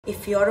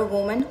If you're a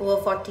woman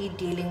over 40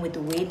 dealing with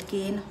weight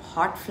gain,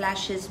 hot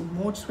flashes,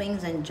 mood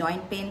swings, and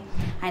joint pain,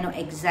 I know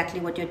exactly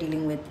what you're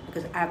dealing with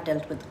because I've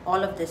dealt with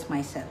all of this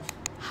myself.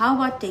 How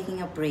about taking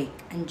a break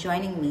and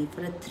joining me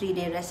for a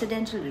 3-day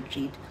residential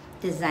retreat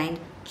designed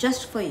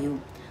just for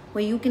you,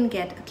 where you can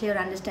get a clear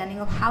understanding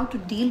of how to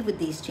deal with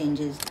these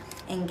changes,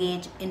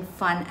 engage in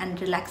fun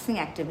and relaxing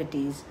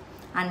activities,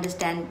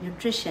 understand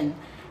nutrition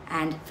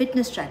and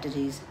fitness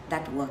strategies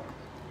that work.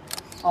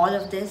 All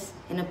of this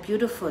in a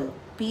beautiful,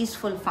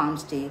 peaceful farm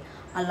stay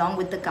along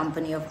with the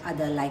company of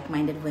other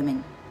like-minded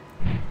women.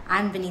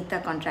 I'm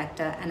Vinita,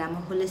 Contractor, and I'm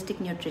a holistic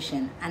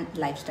nutrition and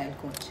lifestyle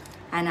coach.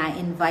 And I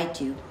invite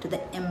you to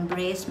the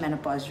Embrace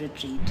Menopause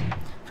Retreat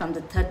from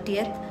the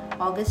 30th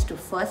August to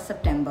 1st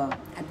September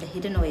at the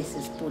Hidden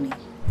Oasis, Pune.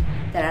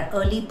 There are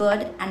early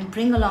bird and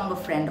bring along a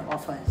friend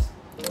offers.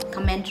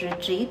 Comment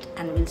retreat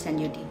and we'll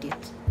send you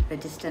details.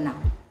 Register now.